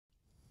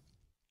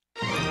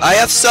I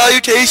have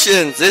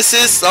salutations! This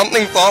is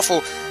Something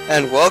Fawful,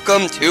 and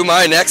welcome to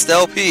my next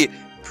LP,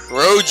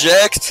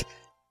 Project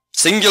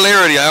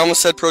Singularity. I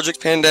almost said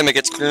Project Pandemic,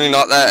 it's clearly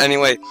not that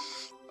anyway.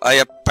 I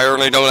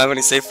apparently don't have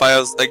any save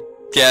files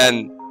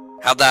again.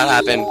 How'd that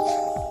happen?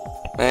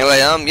 Anyway,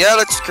 yeah,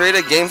 let's create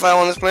a game file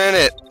on this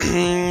planet.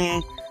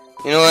 You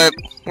know what?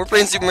 We're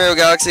playing Super Mario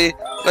Galaxy.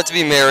 Let's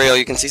be Mario.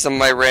 You can see some of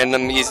my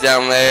random Mii's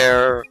down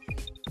there.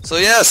 So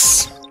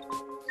yes,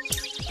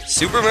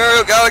 Super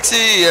Mario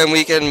Galaxy, and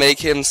we can make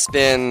him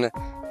spin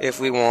if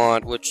we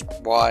want,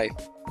 why?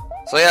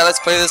 So yeah, let's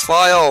play this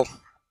file.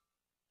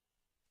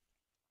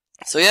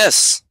 So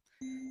yes,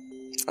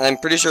 I'm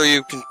pretty sure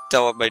you can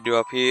tell what my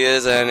duo P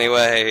is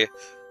anyway.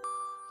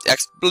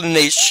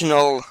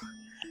 Explanational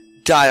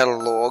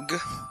dialogue.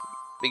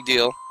 Big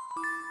deal.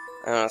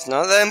 It's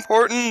not that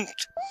important.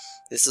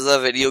 This is a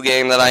video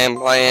game that I am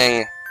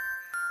playing.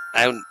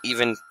 I don't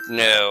even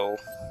know.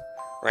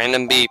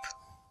 Random beep.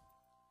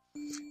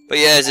 But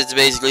yes, it's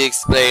basically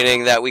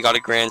explaining that we got a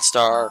Grand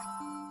Star.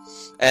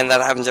 And that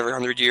happens every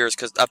 100 years,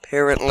 because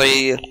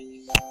apparently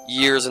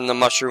years in the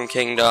Mushroom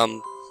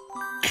Kingdom.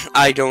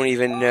 I don't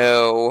even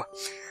know.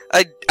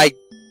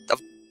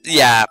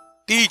 Yeah,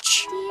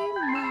 Peach.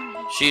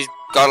 She's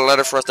got a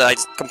letter for us that I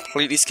just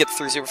completely skipped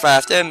through super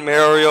fast, and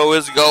Mario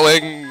is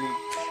going.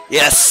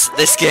 Yes,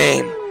 this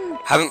game.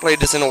 Haven't played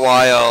this in a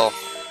while.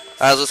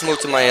 Let's move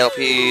to my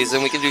LPs,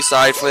 and we can do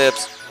side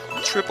flips,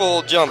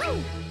 triple jump.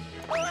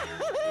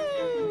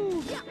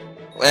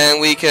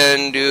 And we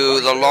can do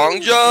the long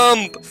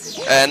jump,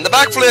 and the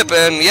backflip,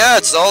 and yeah,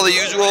 it's all the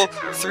usual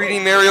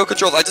 3D Mario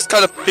controls. I just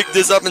kind of picked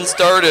this up and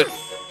started.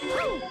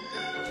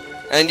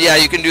 And yeah,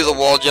 you can do the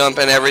wall jump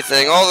and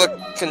everything. All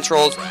the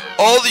controls,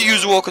 all the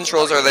usual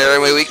controls are there.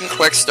 Anyway, we can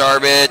collect star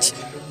bits.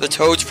 The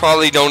Toads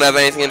probably don't have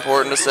anything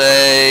important to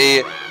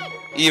say.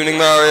 Evening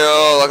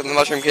Mario, welcome to the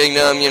Mushroom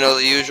Kingdom, you know,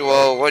 the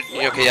usual. What?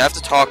 Okay, I have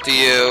to talk to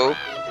you.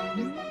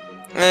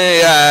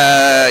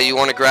 Hey, you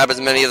want to grab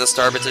as many of the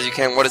star bits as you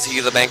can. What is he,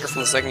 the banker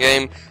from the second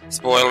game?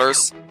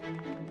 Spoilers.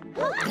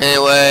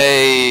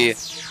 Anyway,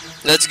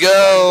 let's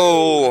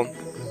go.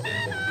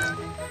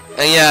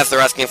 And yeah, if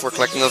they're asking if we're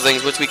collecting the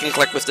things, which we can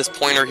collect with this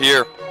pointer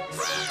here.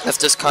 That's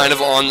just kind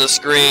of on the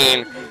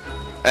screen.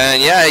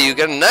 And yeah, you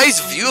get a nice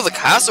view of the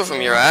castle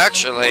from here,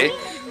 actually.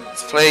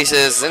 This place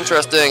is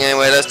interesting.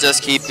 Anyway, let's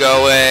just keep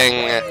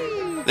going.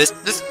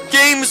 This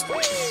game's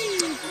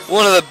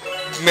one of the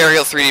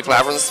Mario 3D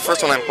platforms. It's the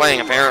first one I'm playing,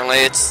 apparently.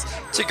 It's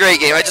a great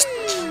game.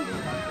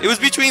 It was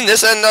between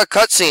this and a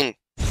cutscene.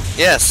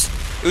 Yes.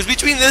 It was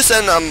between this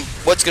and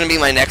what's gonna be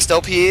my next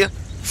LP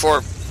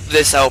for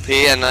this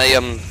LP, and I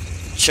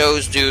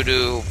chose due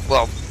to,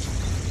 well,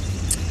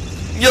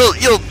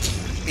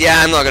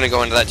 yeah, I'm not gonna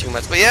go into that too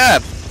much, but yeah,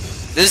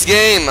 this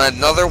game,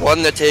 another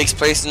one that takes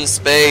place in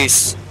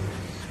space.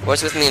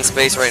 What's with me in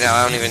space right now?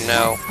 I don't even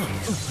know.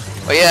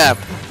 But yeah,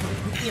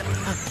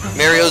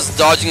 Mario's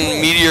dodging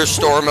a meteor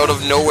storm out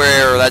of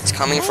nowhere that's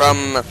coming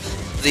from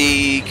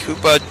the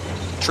Koopa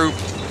Troop.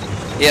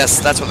 Yes,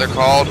 that's what they're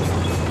called.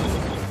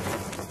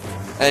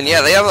 And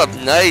yeah, they have a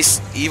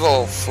nice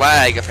evil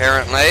flag,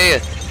 apparently.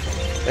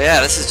 But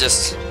yeah, this is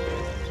just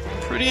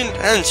pretty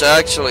intense,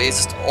 actually.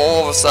 It's just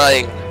all of a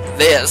sudden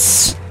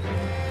this.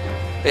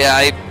 But yeah,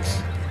 I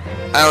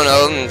don't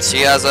know. And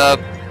she has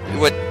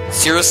what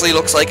seriously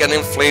looks like an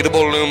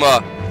inflatable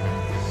Luma.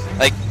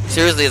 Like,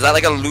 seriously, is that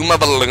like a Luma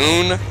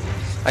balloon?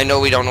 I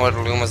know we don't know what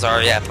Lumas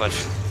are yet, but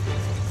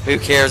who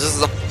cares? This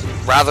is a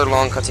rather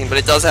long cutscene, but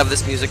it does have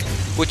this music,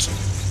 which,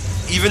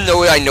 even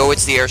though I know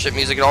it's the airship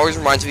music, it always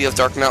reminds me of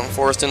Dark Mountain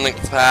Forest in Link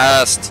to the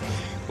Past,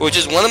 which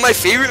is one of my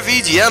favorite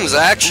VGMs,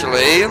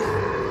 actually.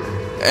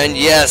 And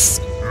yes,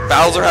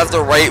 Bowser has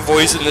the right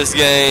voice in this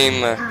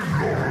game.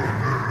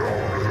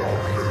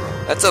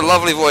 That's a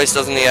lovely voice,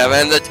 doesn't he have?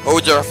 And the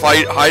Toads are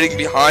hiding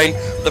behind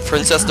the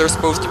princess they're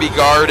supposed to be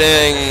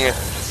guarding.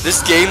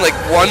 This game, like,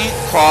 one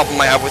problem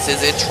I have with it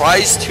is it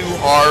tries too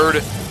hard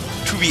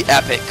to be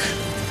epic.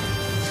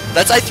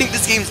 That's, I think,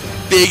 this game's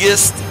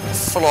biggest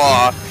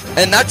flaw.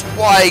 And that's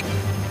why,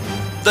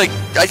 like,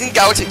 I think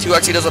Galaxy 2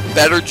 actually does a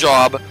better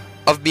job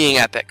of being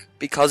epic.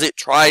 Because it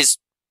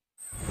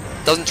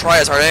doesn't try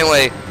as hard.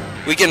 Anyway,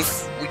 we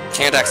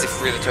can't actually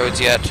free the Toads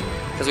yet.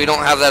 Because we don't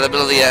have that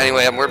ability yet.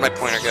 Anyway, where'd my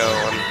pointer go?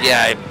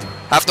 Yeah,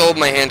 I have to hold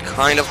my hand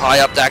kind of high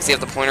up to actually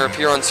have the pointer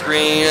appear on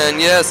screen. And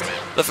yes,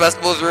 the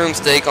festival's room,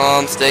 stay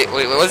calm, wait,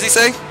 what does he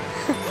say?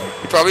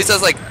 He probably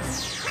says, like,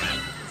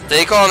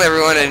 stay calm,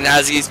 everyone, and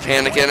as he's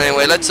panicking.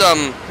 Anyway, let's,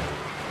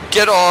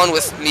 get on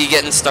with me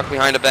getting stuck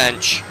behind a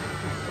bench.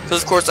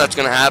 Because, of course, that's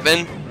gonna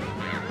happen.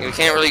 We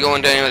can't really go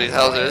into any of these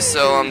houses,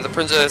 so, the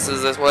princess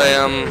is this way,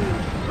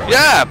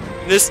 yeah,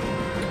 this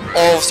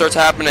all starts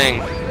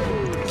happening.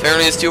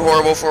 Apparently it's too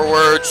horrible for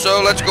words,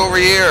 so let's go over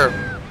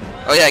here.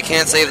 Oh yeah, I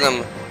can't save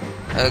them.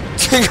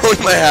 Go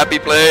to my happy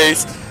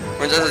place.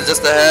 Princess is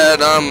just ahead.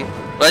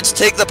 Let's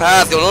take the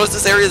path. You'll notice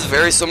this area is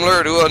very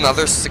similar to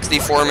another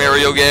 64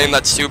 Mario game.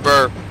 That's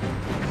super.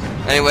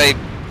 Anyway,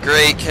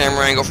 great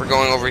camera angle for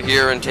going over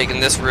here and taking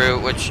this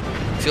route, which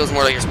Feels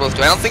more like you're supposed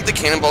to. I don't think the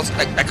cannonballs...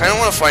 I kind of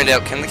want to find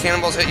out. Can the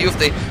cannonballs hit you if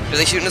they... Do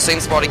they shoot in the same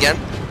spot again?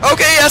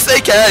 Okay, yes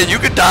they can! You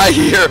could die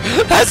here!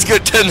 That's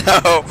good to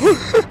know!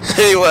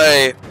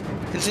 Anyway,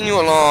 continue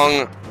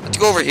along. Let's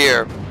go over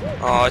here.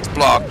 Oh, it's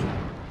blocked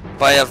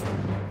by a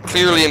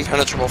clearly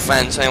impenetrable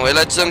fence. Anyway,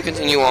 let's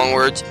continue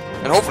onwards.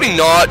 And hopefully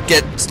not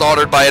get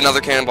slaughtered by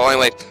another cannonball.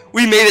 Anyway,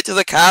 we made it to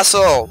the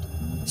castle.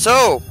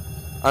 So,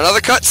 another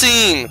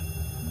cutscene.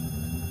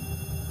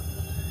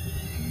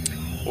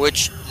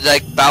 Which,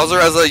 like, Bowser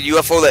has a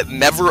UFO that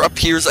never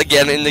appears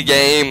again in the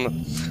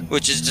game.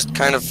 Which is just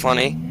kind of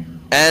funny.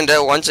 And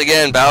once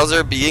again,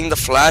 Bowser, being the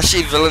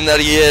flashy villain that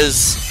he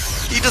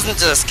is, he doesn't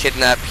just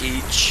kidnap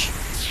Peach.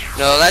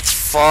 No, that's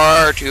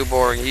far too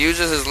boring. He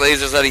uses his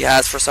lasers that he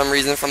has for some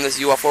reason from this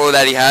UFO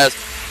that he has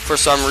for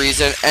some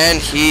reason. And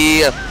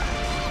he,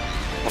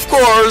 of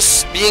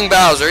course, being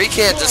Bowser, he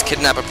can't just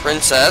kidnap a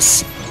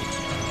princess.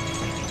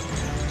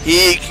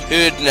 He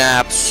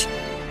kidnaps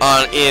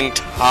an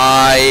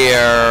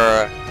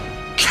entire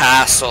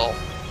castle.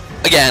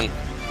 Again,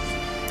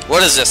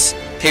 what is this?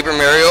 Paper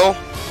Mario?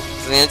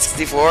 For the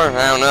N64?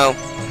 I don't know.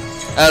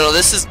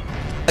 This is,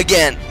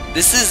 again,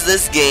 this is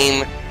this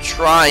game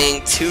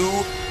trying too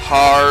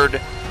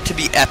hard to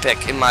be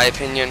epic, in my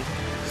opinion.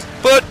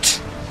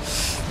 But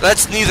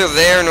that's neither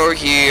there nor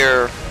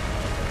here.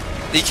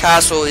 The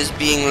castle is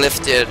being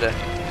lifted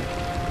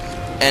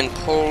and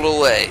pulled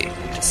away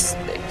into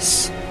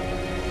space.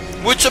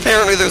 Which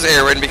apparently there's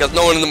air in because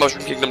no one in the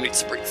Mushroom Kingdom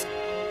needs to breathe.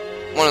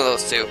 One of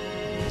those two.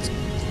 It's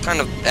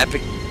kind of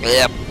epic.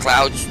 Yeah,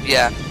 clouds,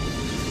 yeah.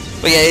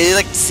 But yeah, it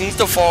like seems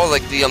to follow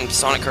like the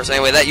Sonic curse.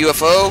 Anyway, that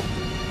UFO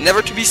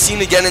never to be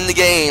seen again in the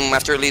game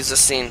after it leaves this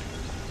scene.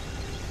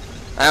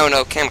 I don't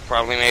know, Kamek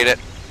probably made it.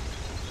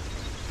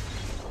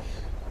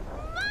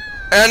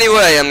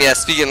 Anyway, yeah,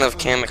 speaking of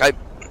Kamek,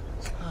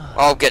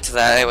 I'll get to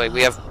that. Anyway,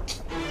 we have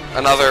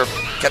another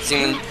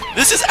cutscene.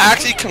 This is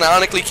actually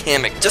canonically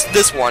Kamek, just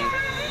this one.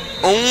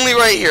 Only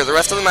right here. The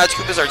rest of the Magic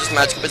Koopas are just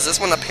Magic Koopas. This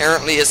one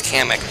apparently is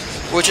Kamek,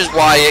 which is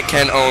why it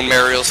can own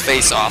Mario's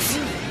face off.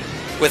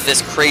 With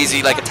this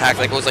crazy like attack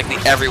that goes like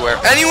everywhere.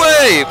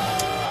 Anyway,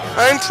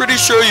 I'm pretty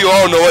sure you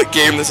all know what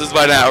game this is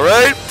by now,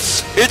 right?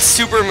 It's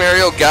Super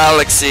Mario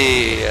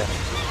Galaxy,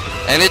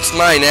 and it's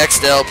my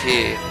next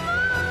LP.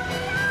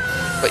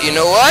 But you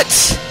know what?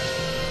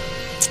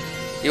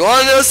 You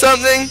want to know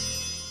something?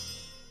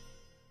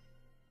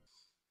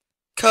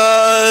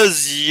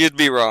 'Cause you'd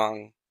be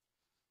wrong.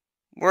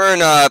 We're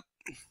not.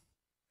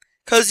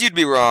 'Cause you'd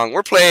be wrong.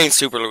 We're playing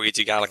Super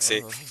Luigi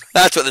Galaxy.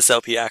 That's what this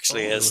LP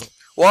actually is.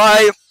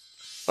 Why?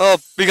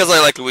 Well, because I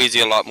like Luigi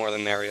a lot more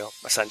than Mario,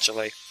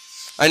 essentially.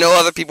 I know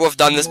other people have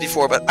done this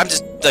before, but I'm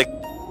just, like,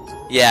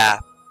 yeah.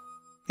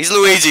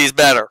 Luigi, he's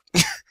better.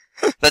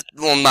 That's,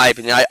 well, in my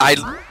opinion.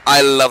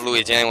 I love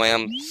Luigi anyway.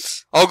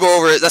 I'll go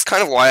over it. That's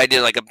kind of why I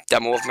did, like, a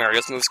demo of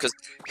Mario's moves, because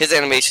his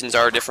animations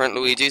are different.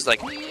 Luigi's, like,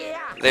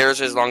 there's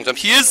his long jump.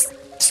 He is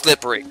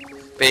slippery,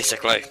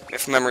 basically,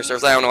 if memory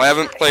serves. I don't know. I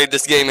haven't played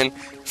this game in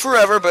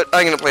forever, but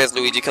I'm going to play as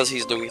Luigi because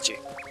he's Luigi.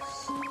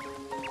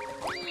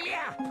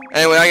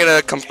 Anyway, I'm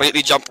gonna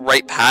completely jump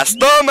right past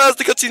them as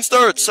the cutscene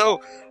starts,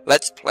 so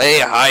let's play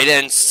hide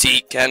and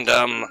seek, and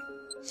I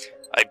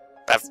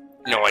have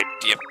no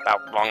idea how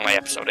long my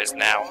episode is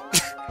now.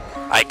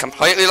 I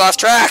completely lost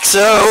track,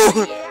 so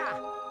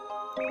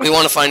we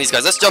want to find these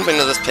guys. Let's jump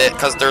into this pit,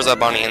 because there's a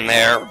bunny in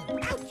there.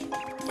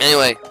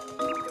 Anyway,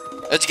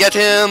 let's get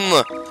him!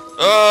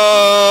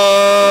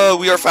 Oh,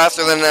 we are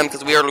faster than them,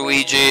 because we are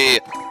Luigi.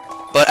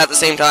 But at the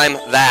same time,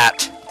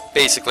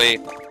 basically.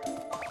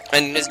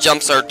 And his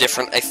jumps are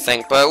different, I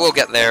think, but we'll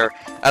get there.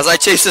 As I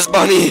chase this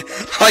bunny,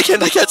 why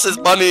can't I catch this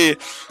bunny?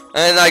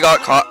 And I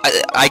got caught.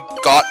 I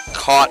got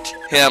caught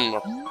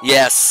him.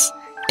 Yes,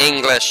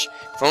 English.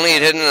 If only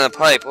he'd hidden in a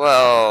pipe.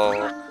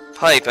 Well,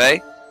 pipe, eh?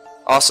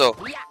 Also,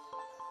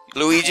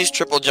 Luigi's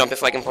triple jump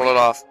if I can pull it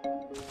off,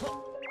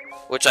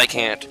 which I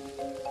can't.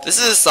 This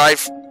is a side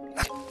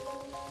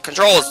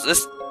controls.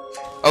 This.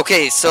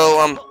 Okay,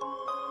 so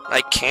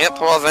I can't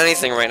pull off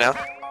anything right now.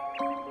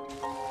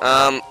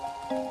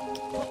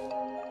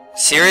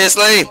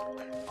 Seriously?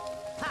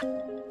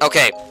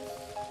 Okay.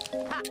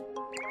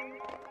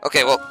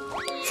 Okay, well,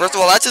 first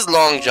of all, that's his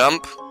long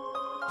jump.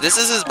 This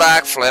is his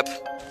backflip.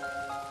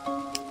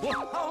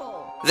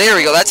 There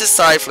we go, that's his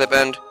side flip,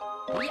 and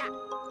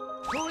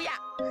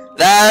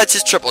that's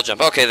his triple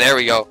jump. Okay, there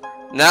we go.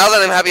 Now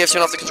that I'm happy I've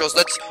turned off the controls,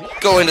 let's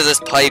go into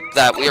this pipe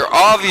that we are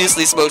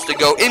obviously supposed to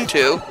go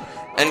into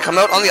and come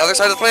out on the other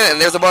side of the planet,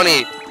 and there's a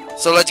bunny.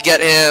 So let's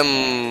get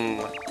him.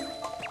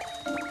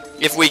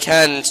 If we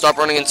can, stop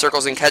running in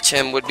circles and catch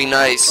him would be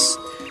nice.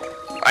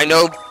 I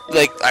know,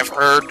 like, I've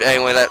heard,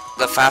 anyway, that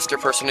the faster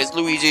person is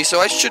Luigi,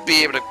 so I should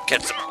be able to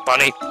catch the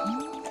bunny.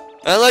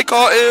 And I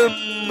caught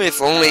him!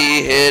 If only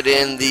he hid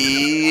in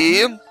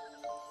the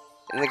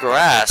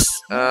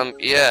grass.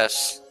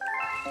 Yes.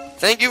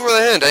 Thank you for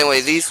the hint. Anyway,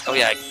 these, oh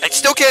yeah, I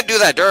still can't do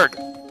that, Dirk.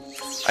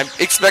 I'm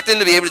expecting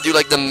to be able to do,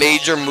 like, the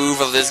major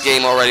move of this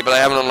game already, but I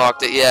haven't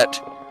unlocked it yet.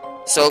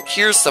 So,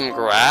 here's some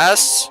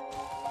grass.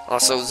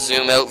 Also,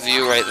 zoom out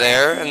view right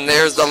there. And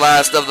there's the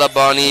last of the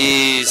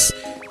bunnies.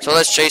 So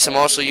let's chase them.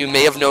 Also, you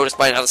may have noticed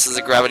by now this is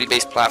a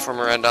gravity-based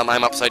platformer, and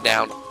I'm upside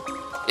down.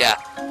 Yeah.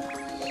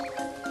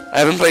 I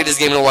haven't played this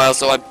game in a while,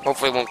 so I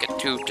hopefully won't get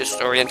too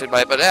disoriented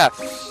by it. But yeah.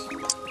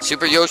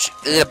 Super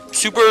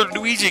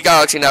Luigi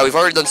Galaxy now. We've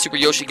already done Super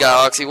Yoshi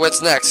Galaxy.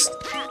 What's next?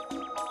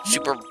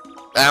 Super,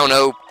 I don't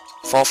know,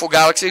 Fawful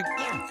Galaxy?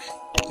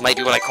 Might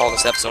be what I call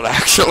this episode,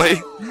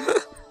 actually.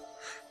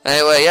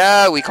 Anyway,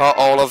 yeah, we caught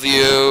all of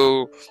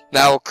you.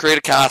 Now, create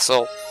a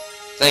castle.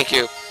 Thank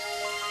you.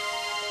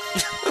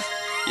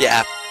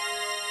 Yeah.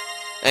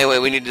 Anyway,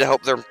 we need to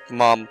help their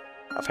mom,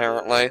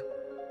 apparently.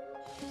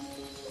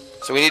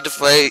 So we need to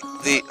fight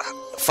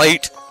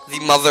the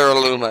Mother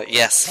Luma.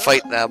 Yes,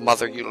 fight the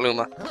Mother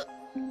Luma.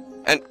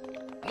 And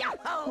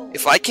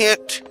if I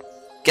can't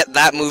get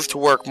that move to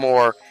work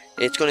more,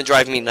 it's gonna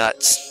drive me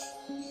nuts.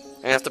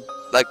 I have to,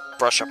 like,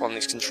 brush up on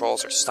these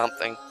controls or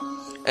something.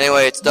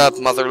 Anyway, it's the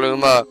Mother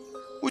Luma,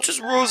 which is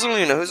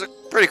Rosalina, who's a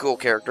pretty cool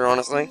character,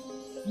 honestly.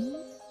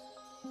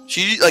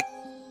 She, like,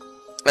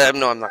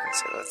 no, I'm not gonna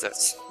say that.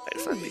 That's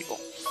made fun of people.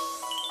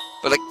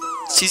 But, like,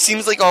 she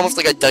seems like almost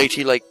like a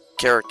deity-like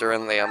character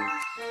in the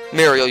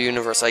Mario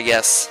universe, I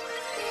guess.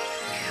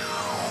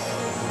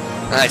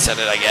 I said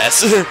it, I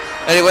guess.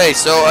 Anyway,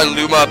 so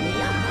Luma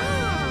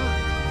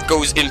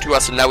goes into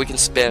us, and now we can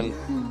spin.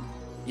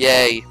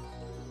 Yay.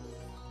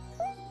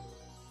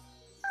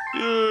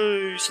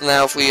 Yay. So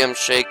now if we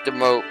shake the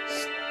moat,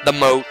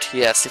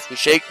 yes, if we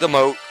shake the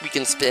moat, we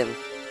can spin.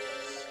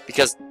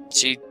 Because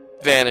she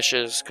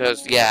vanishes,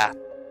 because, yeah.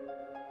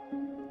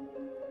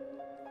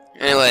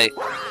 Anyway,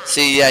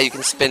 see, yeah, you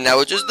can spin now,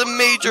 which is the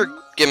major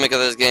gimmick of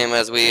this game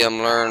as we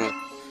learn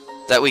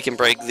that we can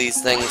break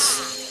these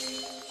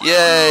things.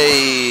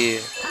 Yay!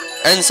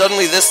 And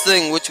suddenly this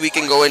thing, which we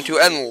can go into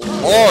and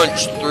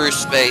launch through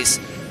space,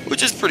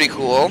 which is pretty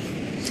cool.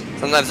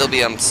 Sometimes there'll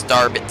be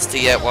star bits to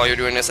get while you're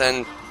doing this,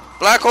 and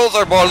black holes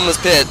are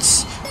bottomless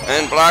pits.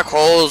 And black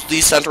holes,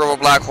 the center of a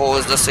black hole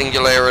is the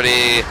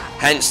Singularity,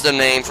 hence the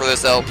name for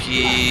this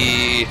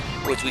LP,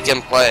 which we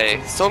can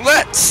play. So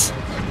let's!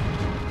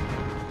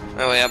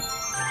 Oh yeah,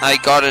 I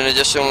got an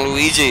additional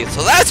Luigi.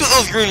 So that's what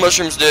those green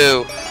mushrooms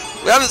do.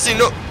 We haven't seen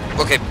no...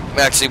 Okay,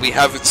 actually we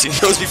haven't seen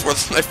those before.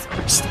 This is my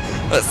first.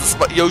 That's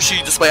the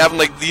Yoshi, despite having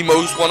like the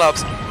most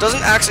one-ups,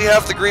 doesn't actually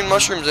have the green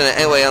mushrooms in it.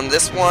 Anyway, on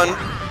this one,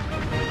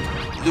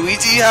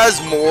 Luigi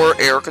has more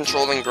air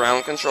control than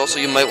ground control, so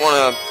you might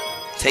want to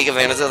take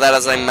advantage of that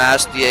as I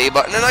mash the A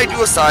button and I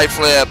do a side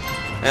flip.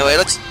 Anyway,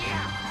 let's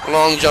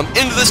long jump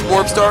into this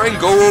warp star and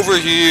go over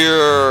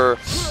here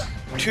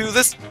to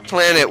this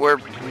planet where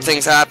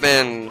things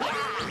happen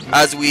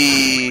as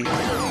we...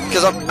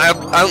 Because I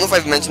don't know if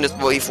I've mentioned this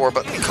before,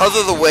 but because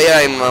of the way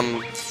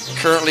I'm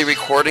currently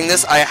recording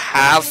this, I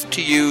have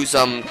to use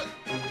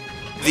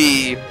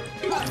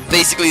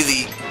basically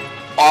the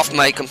off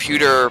my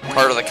computer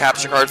part of the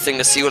capture card thing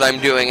to see what I'm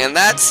doing, and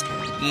that's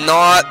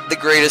not the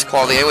greatest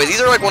quality. Anyway, these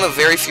are like one of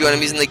very few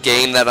enemies in the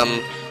game that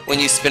when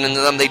you spin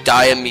into them, they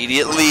die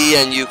immediately,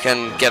 and you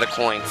can get a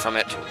coin from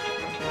it.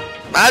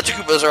 Magic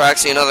Koopas are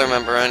actually another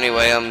member.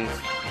 Anyway,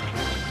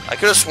 I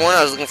could have sworn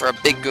I was looking for a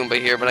big Goomba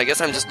here, but I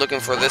guess I'm just looking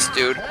for this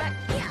dude.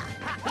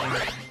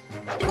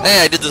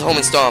 Hey, I did this home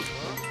and stomp,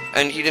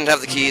 and he didn't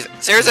have the keys.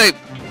 Seriously?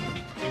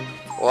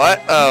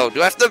 What? Oh,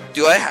 do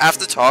I have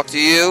to talk to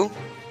you?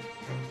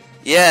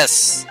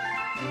 Yes.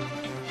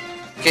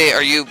 Okay,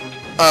 are you...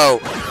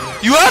 Oh.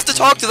 You have to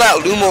talk to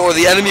that Luma or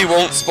the enemy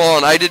won't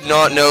spawn. I did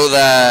not know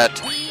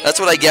that. That's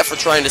what I get for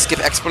trying to skip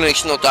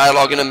explanational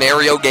dialogue in a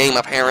Mario game,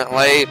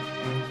 apparently.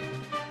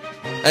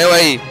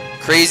 Anyway,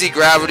 crazy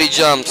gravity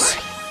jumps.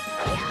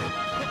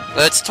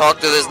 Let's talk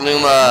to this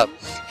Luma.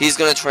 He's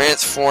gonna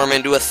transform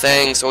into a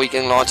thing so he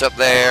can launch up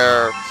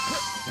there.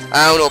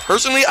 I don't know.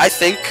 Personally, I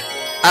think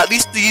at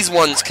least these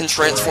ones can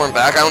transform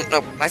back. I don't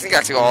know. I think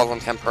actually all of them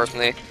can,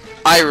 personally.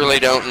 I really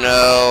don't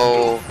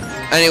know.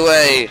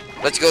 Anyway,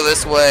 let's go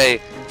this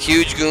way.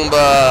 Huge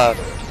Goomba.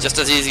 Just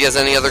as easy as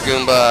any other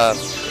Goomba.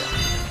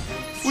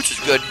 Which is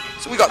good.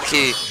 So we got the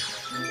key.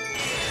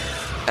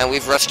 And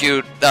we've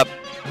rescued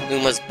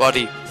Luma's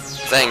buddy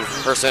thing,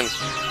 person.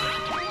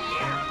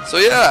 So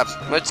yeah,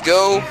 let's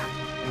go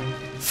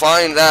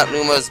find that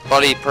Luma's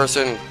buddy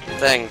person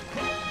thing.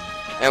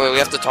 Anyway, we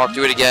have to talk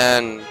to it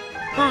again.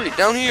 Hurry,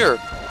 down here.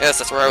 Yes,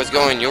 that's where I was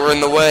going. You were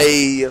in the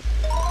way.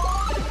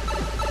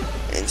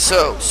 And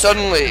so,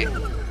 suddenly,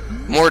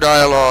 more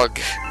dialogue.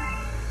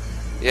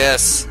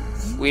 Yes,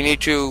 we need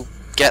to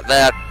get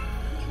that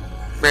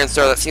grand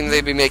star. That seems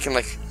they'd be making,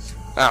 like,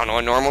 I don't know,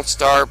 a normal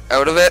star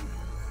out of it.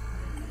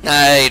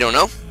 I don't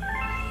know.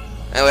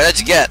 Anyway,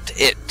 let's get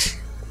it.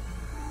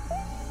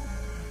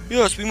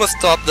 Yes, we must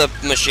stop the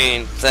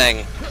machine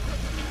thing.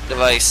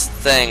 Device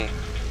thing.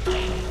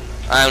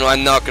 I don't know,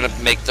 I'm not gonna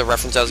make the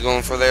reference I was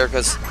going for there,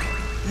 because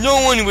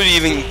no one would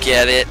even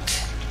get it.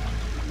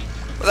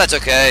 But that's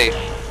okay.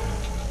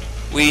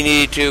 We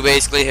need to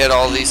basically hit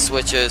all these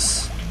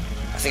switches.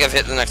 I think I've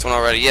hit the next one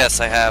already. Yes,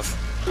 I have.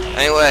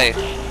 Anyway.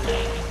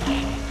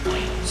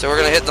 So we're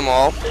gonna hit them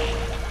all.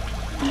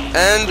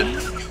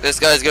 And this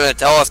guy's gonna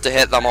tell us to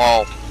hit them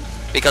all,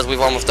 because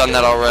we've almost done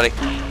that already.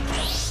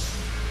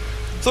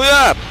 So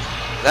yeah,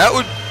 that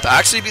would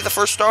actually be the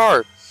first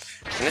star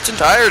in its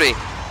entirety.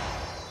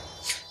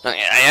 Now,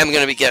 I am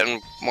gonna be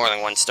getting more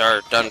than 1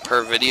 star done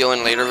per video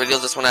in later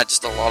videos. This one had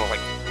just a lot of like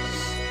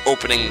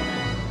opening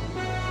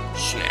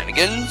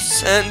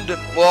shenanigans, and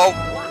well,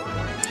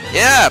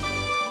 yeah,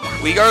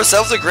 we got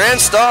ourselves a grand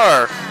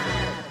star.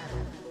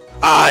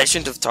 I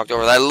shouldn't have talked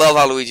over that. I love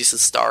how Luigi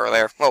says star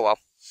there. Oh well.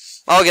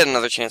 I'll get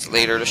another chance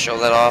later to show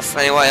that off.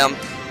 Anyway,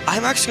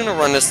 I'm actually gonna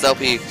run this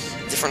LP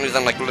differently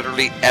than like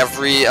literally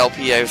every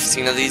LP I've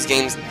seen of these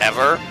games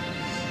ever.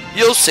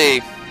 You'll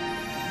see.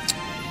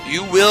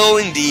 You will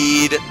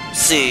indeed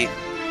see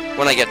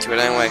when I get to it.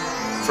 Anyway,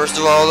 first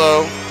of all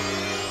though,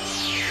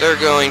 they're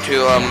going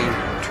to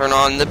turn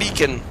on the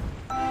beacon,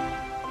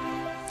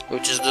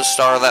 which is the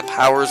star that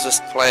powers this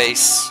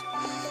place,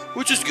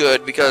 which is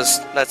good because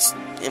that's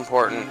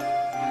important.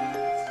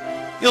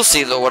 You'll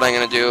see though what I'm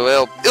gonna do.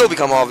 It'll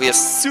become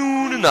obvious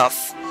soon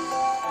enough.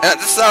 And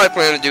this is how I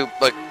plan to do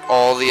like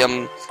all the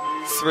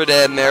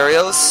 3D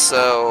Marios.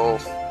 So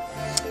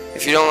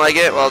if you don't like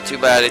it, well, too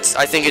bad.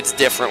 I think it's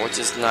different, which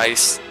is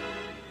nice.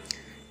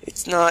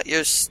 It's not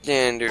your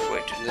standard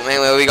way to do them.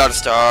 Anyway, we got a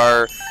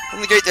star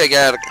from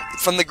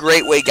the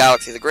Great Way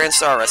Galaxy, the Grand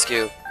Star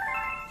Rescue.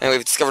 And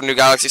we've discovered a new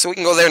galaxy, so we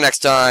can go there next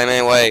time.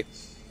 Anyway,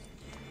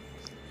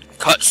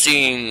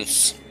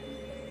 cutscenes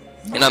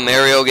in a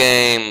Mario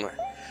game.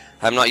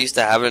 I'm not used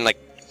to having like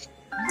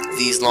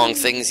these long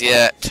things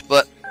yet,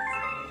 but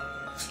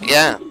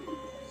yeah,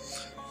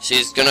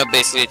 she's gonna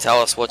basically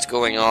tell us what's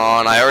going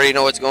on. I already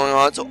know what's going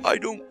on, so I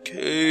don't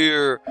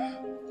care.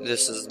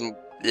 This is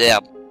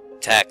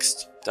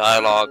text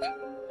dialogue.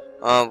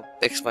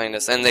 Explain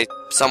this, and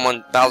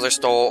Bowser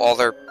stole all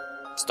their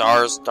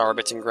stars, star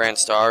bits, and grand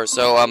stars.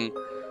 So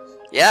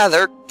yeah,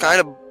 they're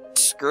kind of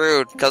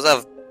screwed because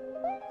of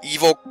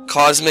evil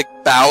cosmic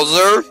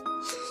Bowser.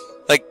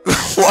 Like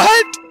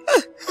what?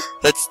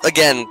 That's,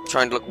 again,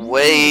 trying to look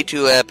way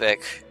too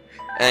epic.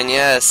 And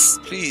yes,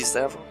 please,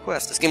 I have a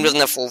request. This game doesn't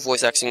have full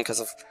voice acting because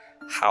of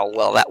how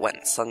well that went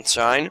in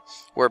Sunshine,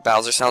 where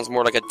Bowser sounds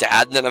more like a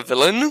dad than a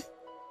villain.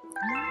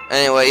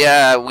 Anyway,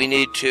 yeah, we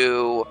need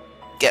to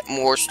get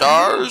more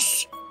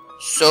stars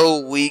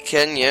so we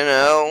can, you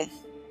know,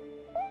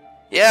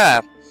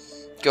 yeah,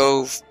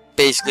 go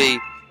basically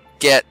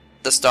get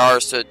the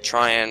stars to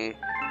try and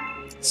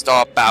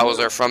stop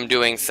Bowser from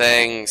doing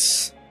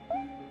things.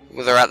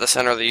 They're at the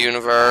center of the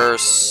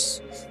universe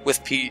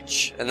with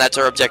Peach, and that's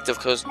our objective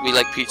because we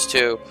like Peach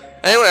too.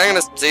 Anyway, I'm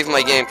gonna save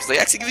my game because they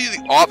actually give you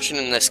the option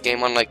in this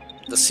game, unlike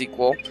the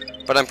sequel.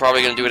 But I'm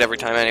probably gonna do it every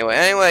time anyway.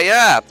 Anyway,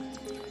 yeah.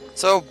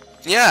 So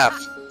yeah,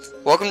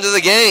 welcome to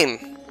the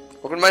game.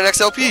 Welcome to my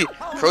next LP,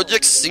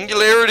 Project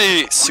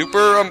Singularity.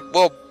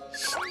 Well,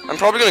 I'm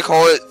probably gonna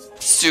call it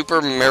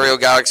Super Mario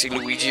Galaxy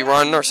Luigi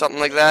Run or something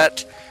like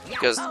that,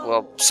 because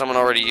well, someone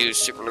already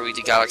used Super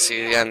Luigi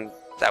Galaxy and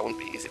that wouldn't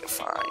be easy to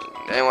find.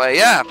 Anyway,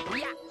 yeah.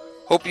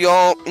 Hope you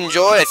all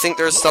enjoy. I think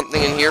there's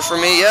something in here for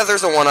me. Yeah,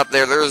 there's a one up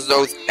there. There's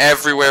those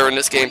everywhere in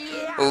this game.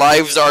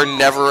 Lives are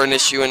never an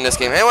issue in this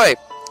game. Anyway,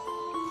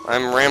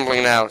 I'm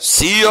rambling now.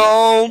 See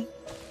y'all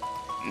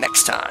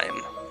next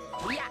time.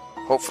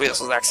 Hopefully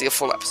this was actually a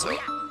full episode.